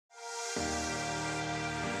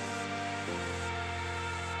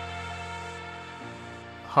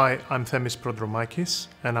Hi, I'm Themis Prodromakis,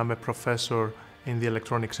 and I'm a professor in the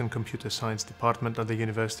Electronics and Computer Science department at the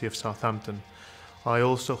University of Southampton. I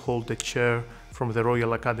also hold a chair from the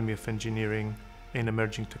Royal Academy of Engineering in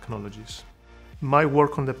Emerging Technologies. My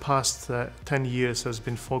work on the past 10 years has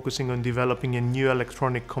been focusing on developing a new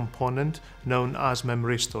electronic component known as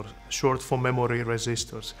memristor, short for memory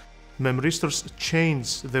resistors. Memristors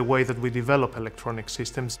change the way that we develop electronic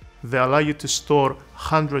systems. They allow you to store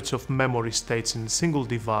hundreds of memory states in a single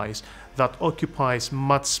device that occupies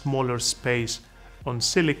much smaller space on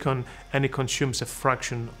silicon, and it consumes a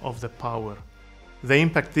fraction of the power. The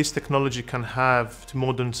impact this technology can have to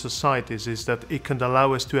modern societies is that it can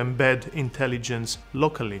allow us to embed intelligence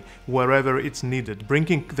locally, wherever it's needed,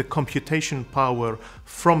 bringing the computation power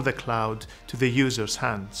from the cloud to the user's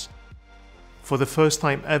hands. For the first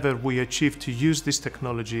time ever, we achieved to use this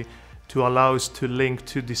technology to allow us to link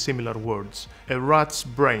two dissimilar worlds: a rat's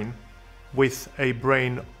brain with a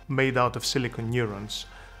brain made out of silicon neurons.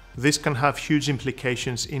 This can have huge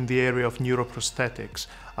implications in the area of neuroprosthetics,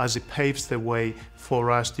 as it paves the way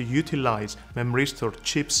for us to utilize memristor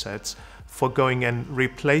chipsets for going and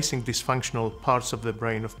replacing dysfunctional parts of the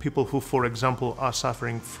brain of people who, for example, are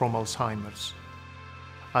suffering from Alzheimer's.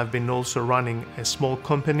 I've been also running a small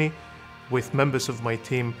company with members of my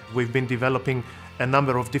team. We've been developing a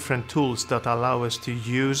number of different tools that allow us to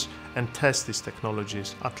use and test these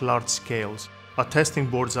technologies at large scales. Our testing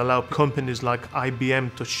boards allow companies like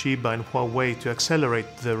IBM, Toshiba, and Huawei to accelerate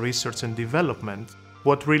the research and development.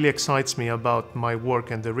 What really excites me about my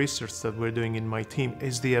work and the research that we're doing in my team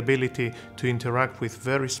is the ability to interact with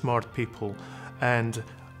very smart people and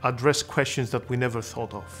address questions that we never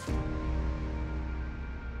thought of.